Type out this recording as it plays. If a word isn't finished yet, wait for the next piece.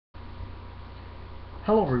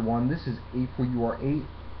Hello everyone, this is A4UR8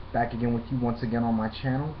 back again with you once again on my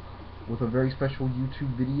channel with a very special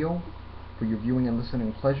YouTube video for your viewing and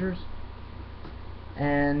listening pleasures.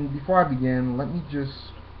 And before I begin, let me just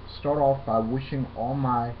start off by wishing all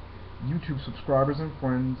my YouTube subscribers and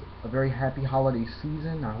friends a very happy holiday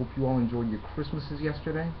season. I hope you all enjoyed your Christmases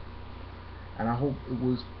yesterday, and I hope it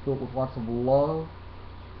was filled with lots of love,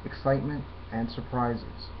 excitement, and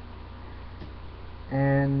surprises.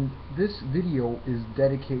 And this video is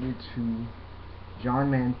dedicated to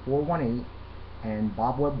Johnman418 and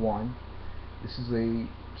Bobweb1. This is a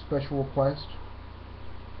special request,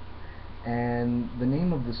 and the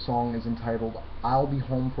name of this song is entitled I'll Be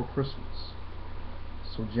Home for Christmas.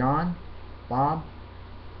 So John, Bob,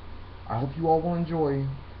 I hope you all will enjoy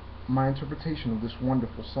my interpretation of this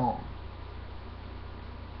wonderful song.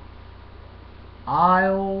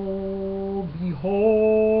 I'll be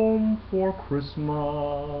home for Christmas.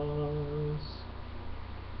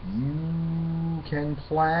 You can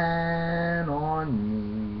plan on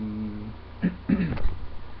me.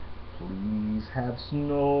 Please have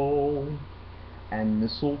snow and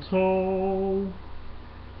mistletoe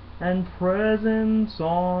and presents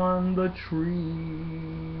on the tree.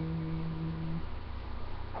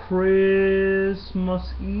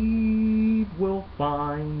 Christmas Eve will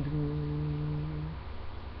find me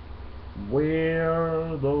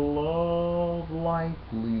where the love light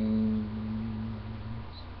gleams.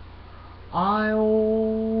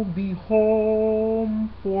 I'll be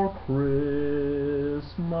home for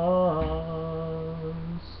Christmas,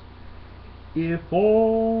 if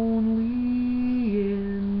only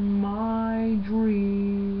in my dreams.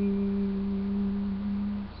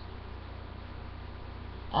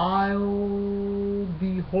 I'll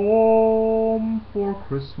be home for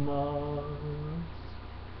Christmas.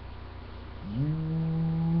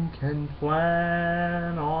 You can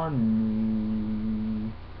plan on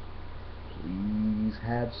me. Please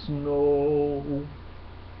have snow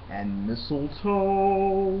and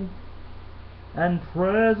mistletoe and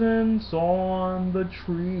presents on the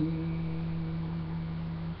tree.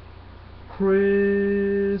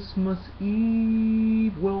 Christmas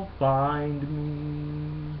Eve will find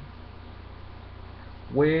me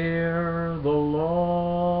where the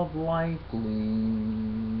love light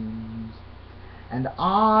gleams, and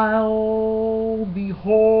I'll be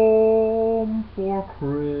home for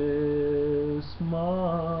Christmas,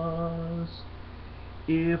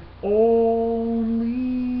 if only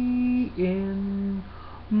in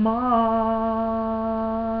my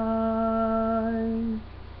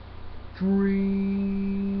dream.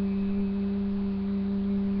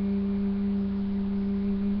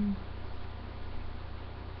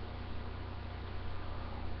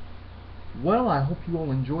 Well, I hope you all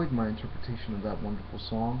enjoyed my interpretation of that wonderful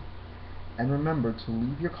song. And remember to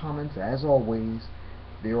leave your comments as always.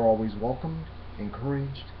 They are always welcomed,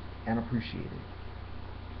 encouraged, and appreciated.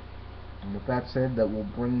 And with that said, that will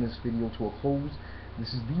bring this video to a close.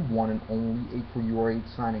 This is the one and only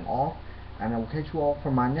A4UR8 signing off, and I will catch you all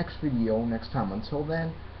for my next video next time. Until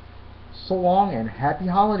then, so long and happy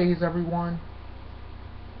holidays, everyone.